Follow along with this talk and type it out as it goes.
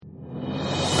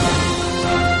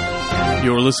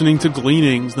You're listening to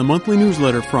Gleanings, the monthly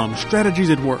newsletter from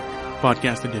Strategies at Work,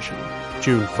 podcast edition,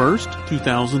 June 1st,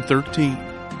 2013.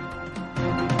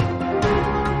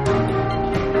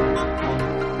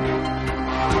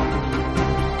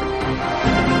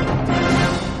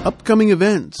 Upcoming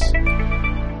events.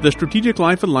 The Strategic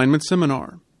Life Alignment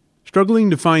Seminar. Struggling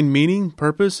to find meaning,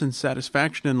 purpose, and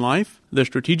satisfaction in life? The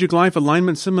Strategic Life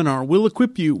Alignment Seminar will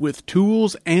equip you with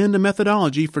tools and a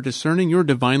methodology for discerning your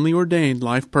divinely ordained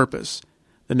life purpose.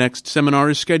 The next seminar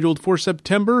is scheduled for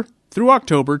September through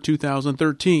October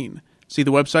 2013. See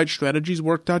the website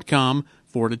strategieswork.com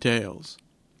for details.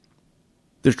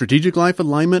 The Strategic Life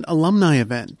Alignment Alumni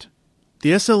Event.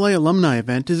 The SLA Alumni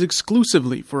Event is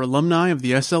exclusively for alumni of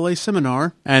the SLA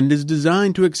Seminar and is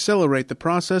designed to accelerate the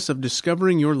process of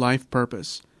discovering your life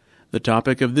purpose. The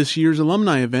topic of this year's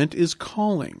alumni event is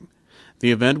calling.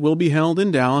 The event will be held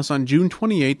in Dallas on June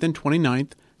 28th and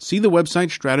 29th. See the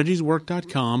website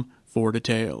strategieswork.com for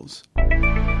details.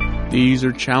 These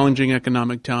are challenging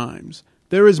economic times.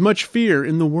 There is much fear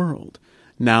in the world.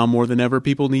 Now more than ever,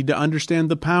 people need to understand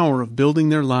the power of building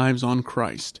their lives on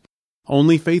Christ.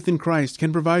 Only faith in Christ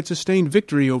can provide sustained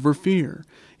victory over fear.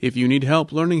 If you need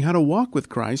help learning how to walk with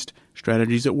Christ,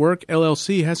 Strategies at Work,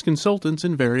 LLC has consultants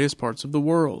in various parts of the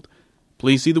world.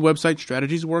 Please see the website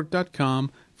strategieswork.com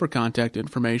for contact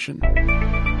information.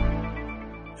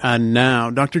 And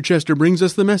now, Dr. Chester brings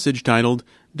us the message titled,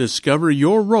 Discover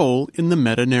Your Role in the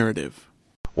Meta-Narrative.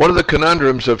 One of the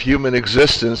conundrums of human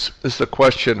existence is the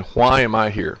question, why am I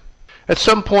here? At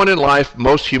some point in life,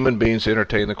 most human beings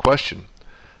entertain the question.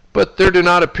 But there do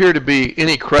not appear to be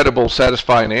any credible,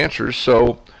 satisfying answers,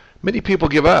 so many people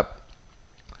give up.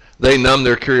 They numb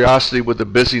their curiosity with the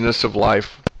busyness of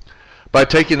life. By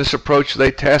taking this approach,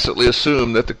 they tacitly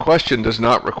assume that the question does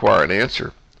not require an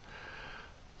answer.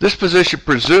 This position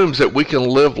presumes that we can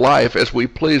live life as we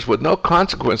please with no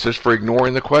consequences for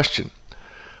ignoring the question.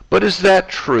 But is that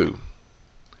true?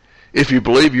 If you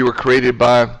believe you were created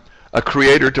by a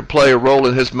creator to play a role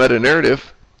in his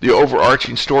meta-narrative, the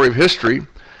overarching story of history,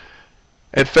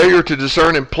 and failure to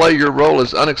discern and play your role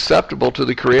is unacceptable to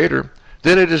the Creator,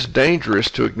 then it is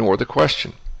dangerous to ignore the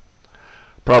question.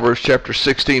 Proverbs chapter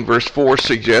 16 verse 4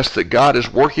 suggests that God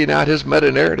is working out his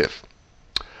meta-narrative.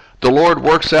 The Lord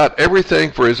works out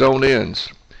everything for his own ends,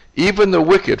 even the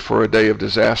wicked for a day of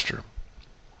disaster.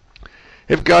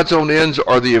 If God's own ends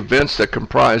are the events that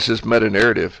comprise his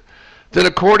meta-narrative, then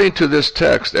according to this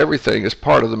text, everything is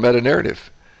part of the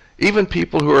meta-narrative, even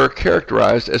people who are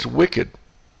characterized as wicked.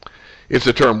 If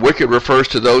the term wicked refers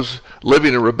to those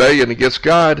living in rebellion against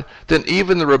God, then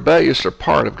even the rebellious are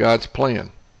part of God's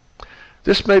plan.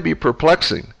 This may be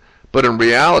perplexing, but in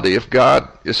reality, if God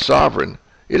is sovereign,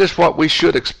 it is what we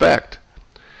should expect.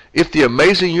 If the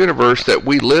amazing universe that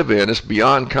we live in is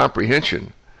beyond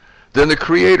comprehension, then the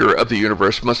Creator of the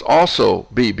universe must also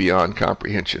be beyond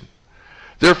comprehension.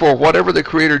 Therefore, whatever the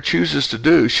Creator chooses to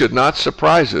do should not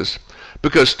surprise us,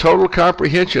 because total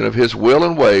comprehension of his will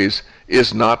and ways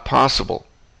is not possible.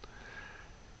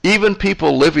 Even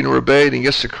people living in rebellion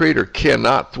against the Creator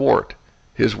cannot thwart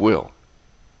his will.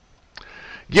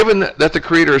 Given that the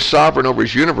Creator is sovereign over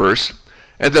his universe,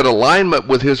 and that alignment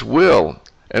with his will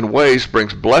and ways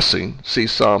brings blessing, see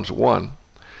Psalms 1,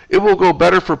 it will go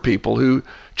better for people who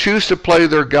choose to play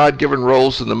their God-given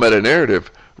roles in the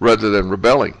meta-narrative rather than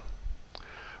rebelling.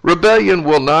 Rebellion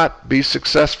will not be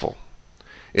successful.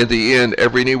 In the end,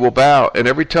 every knee will bow and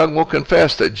every tongue will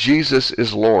confess that Jesus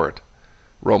is Lord.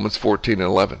 Romans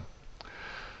 14:11.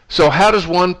 So how does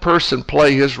one person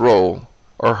play his role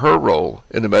or her role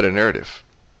in the meta-narrative?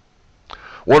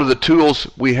 One of the tools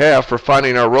we have for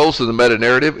finding our roles in the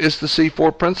meta-narrative is the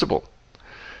C4 principle.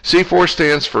 C4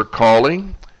 stands for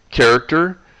calling,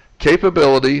 character,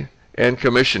 capability, and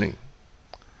commissioning.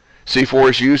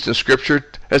 C4 is used in Scripture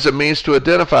as a means to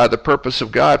identify the purpose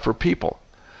of God for people.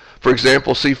 For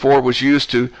example, C4 was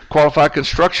used to qualify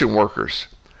construction workers.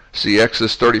 See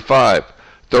Exodus 35,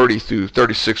 30 through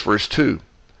 36, verse 2.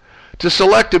 To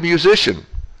select a musician.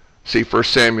 See 1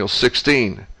 Samuel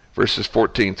 16, verses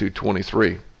 14 through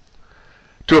 23.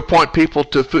 To appoint people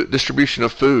to distribution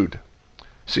of food.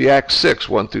 See Acts 6,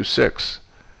 1 through 6.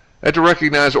 And to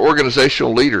recognize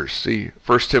organizational leaders. See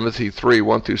 1 Timothy 3,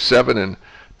 1 through 7 and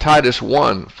Titus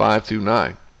 1, 5 through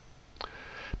 9.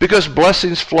 Because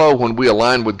blessings flow when we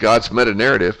align with God's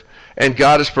meta-narrative, and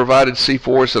God has provided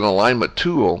C4 as an alignment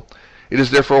tool, it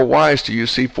is therefore wise to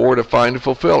use C4 to find and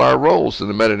fulfill our roles in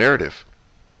the meta-narrative.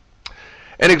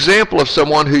 An example of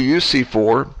someone who used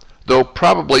C4, though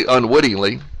probably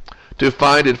unwittingly, to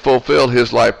find and fulfill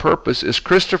his life purpose is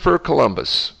Christopher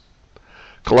Columbus.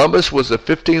 Columbus was a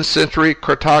 15th century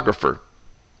cartographer.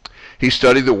 He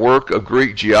studied the work of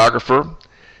Greek geographer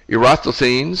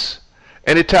Eratosthenes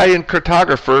and Italian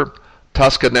cartographer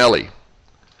Toscanelli.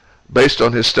 Based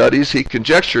on his studies, he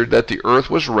conjectured that the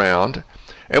earth was round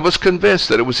and was convinced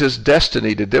that it was his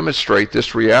destiny to demonstrate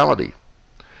this reality.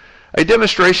 A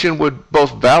demonstration would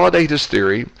both validate his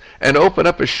theory and open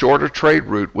up a shorter trade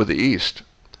route with the East.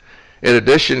 In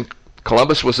addition,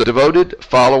 Columbus was a devoted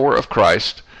follower of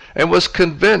Christ and was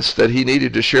convinced that he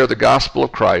needed to share the gospel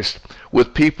of Christ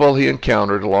with people he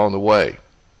encountered along the way.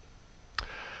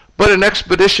 But an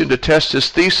expedition to test his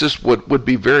thesis would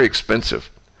be very expensive.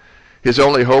 His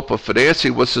only hope of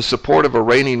financing was the support of a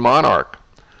reigning monarch.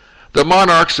 The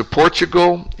monarchs of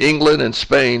Portugal, England, and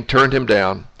Spain turned him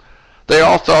down. They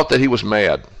all thought that he was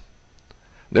mad.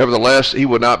 Nevertheless, he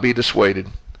would not be dissuaded.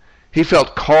 He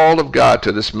felt called of God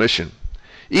to this mission.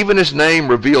 Even his name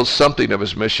reveals something of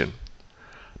his mission.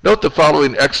 Note the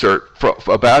following excerpt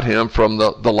about him from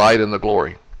the Light and the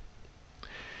Glory.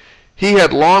 He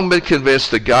had long been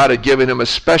convinced that God had given him a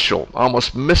special,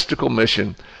 almost mystical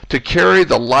mission to carry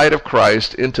the light of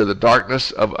Christ into the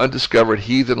darkness of undiscovered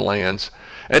heathen lands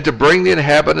and to bring the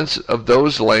inhabitants of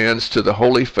those lands to the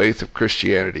holy faith of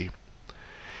Christianity.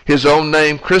 His own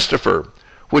name, Christopher,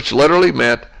 which literally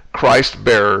meant Christ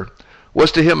bearer,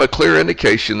 was to him a clear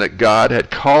indication that God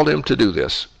had called him to do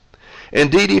this.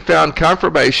 Indeed, he found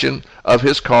confirmation of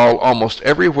his call almost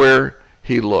everywhere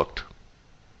he looked.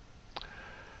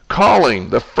 Calling,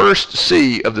 the first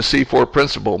C of the C4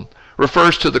 principle,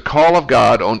 refers to the call of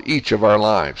God on each of our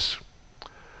lives.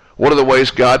 One of the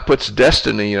ways God puts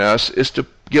destiny in us is to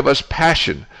give us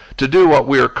passion to do what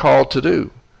we are called to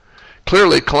do.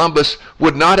 Clearly, Columbus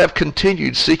would not have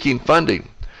continued seeking funding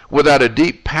without a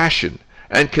deep passion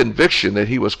and conviction that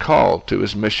he was called to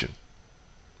his mission.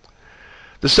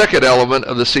 The second element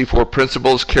of the C4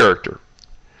 principle is character.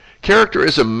 Character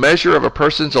is a measure of a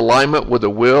person's alignment with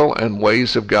the will and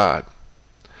ways of God.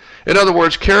 In other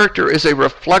words, character is a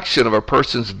reflection of a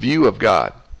person's view of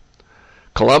God.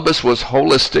 Columbus was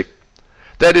holistic.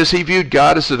 That is, he viewed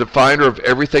God as the definer of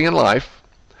everything in life.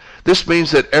 This means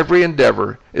that every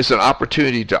endeavor is an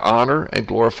opportunity to honor and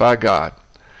glorify God.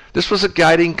 This was a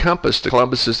guiding compass to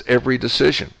Columbus's every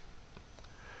decision.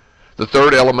 The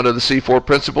third element of the C4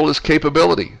 principle is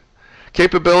capability.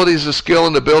 Capability is a skill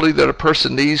and ability that a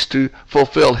person needs to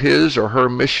fulfill his or her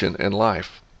mission in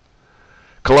life.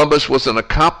 Columbus was an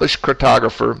accomplished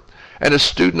cartographer and a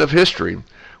student of history,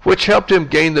 which helped him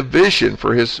gain the vision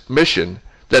for his mission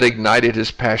that ignited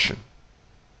his passion.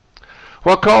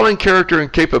 While calling, character,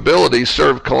 and capability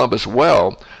served Columbus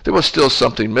well, there was still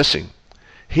something missing.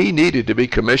 He needed to be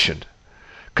commissioned.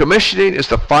 Commissioning is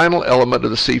the final element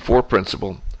of the C4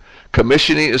 principle.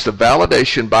 Commissioning is the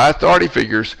validation by authority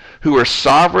figures who are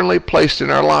sovereignly placed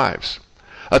in our lives.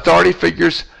 Authority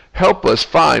figures help us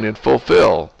find and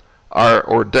fulfill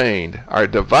our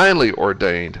divinely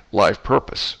ordained life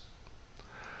purpose.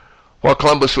 While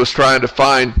Columbus was trying to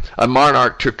find a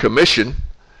monarch to commission,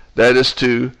 that is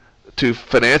to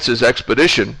finance his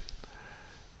expedition,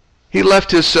 he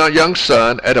left his young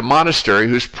son at a monastery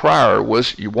whose prior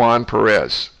was Juan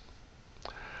Perez,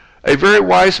 a very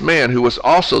wise man who was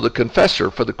also the confessor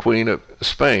for the Queen of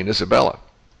Spain, Isabella.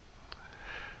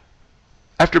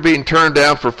 After being turned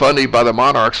down for funding by the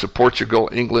monarchs of Portugal,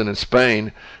 England, and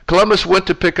Spain, Columbus went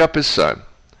to pick up his son.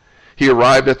 He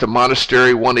arrived at the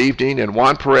monastery one evening, and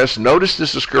Juan Perez noticed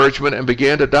his discouragement and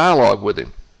began to dialogue with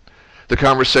him. The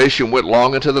conversation went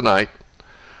long into the night.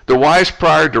 The wise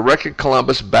prior directed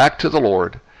Columbus back to the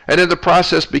Lord, and in the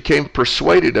process became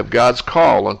persuaded of God's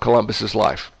call on Columbus's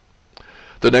life.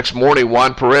 The next morning,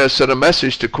 Juan Perez sent a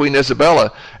message to Queen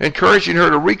Isabella, encouraging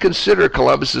her to reconsider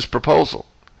Columbus's proposal.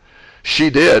 She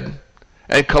did,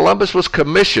 and Columbus was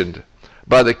commissioned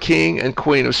by the King and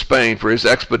Queen of Spain for his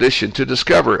expedition to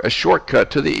discover a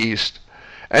shortcut to the east,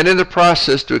 and in the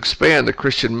process to expand the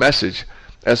Christian message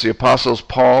as the apostles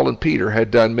Paul and Peter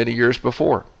had done many years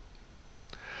before.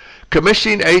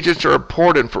 Commissioning agents are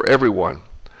important for everyone.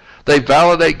 They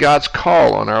validate God's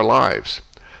call on our lives,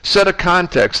 set a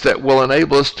context that will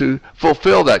enable us to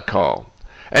fulfill that call,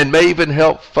 and may even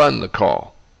help fund the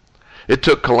call. It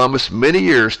took Columbus many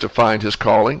years to find his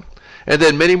calling, and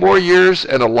then many more years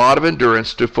and a lot of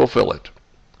endurance to fulfill it.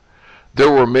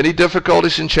 There were many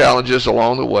difficulties and challenges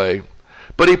along the way,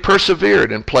 but he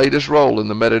persevered and played his role in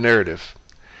the meta-narrative.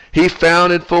 He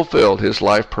found and fulfilled his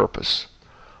life purpose.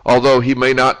 Although he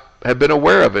may not have been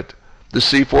aware of it, the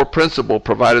C4 principle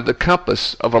provided the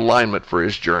compass of alignment for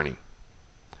his journey.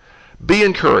 Be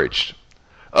encouraged.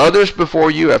 Others before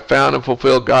you have found and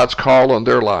fulfilled God's call on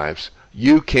their lives.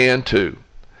 You can too.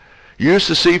 Use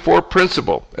the C4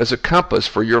 principle as a compass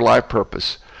for your life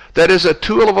purpose. that is a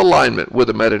tool of alignment with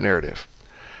the meta-narrative.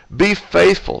 Be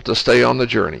faithful to stay on the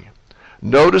journey.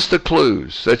 Notice the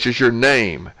clues, such as your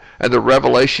name and the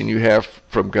revelation you have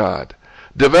from God.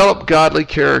 Develop godly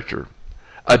character.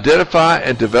 Identify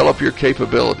and develop your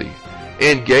capability.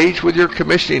 Engage with your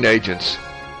commissioning agents,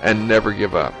 and never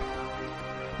give up.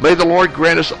 May the Lord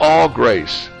grant us all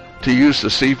grace to use the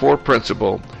C4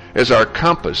 principle as our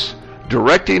compass,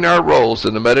 directing our roles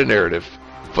in the meta-narrative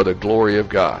for the glory of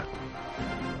God.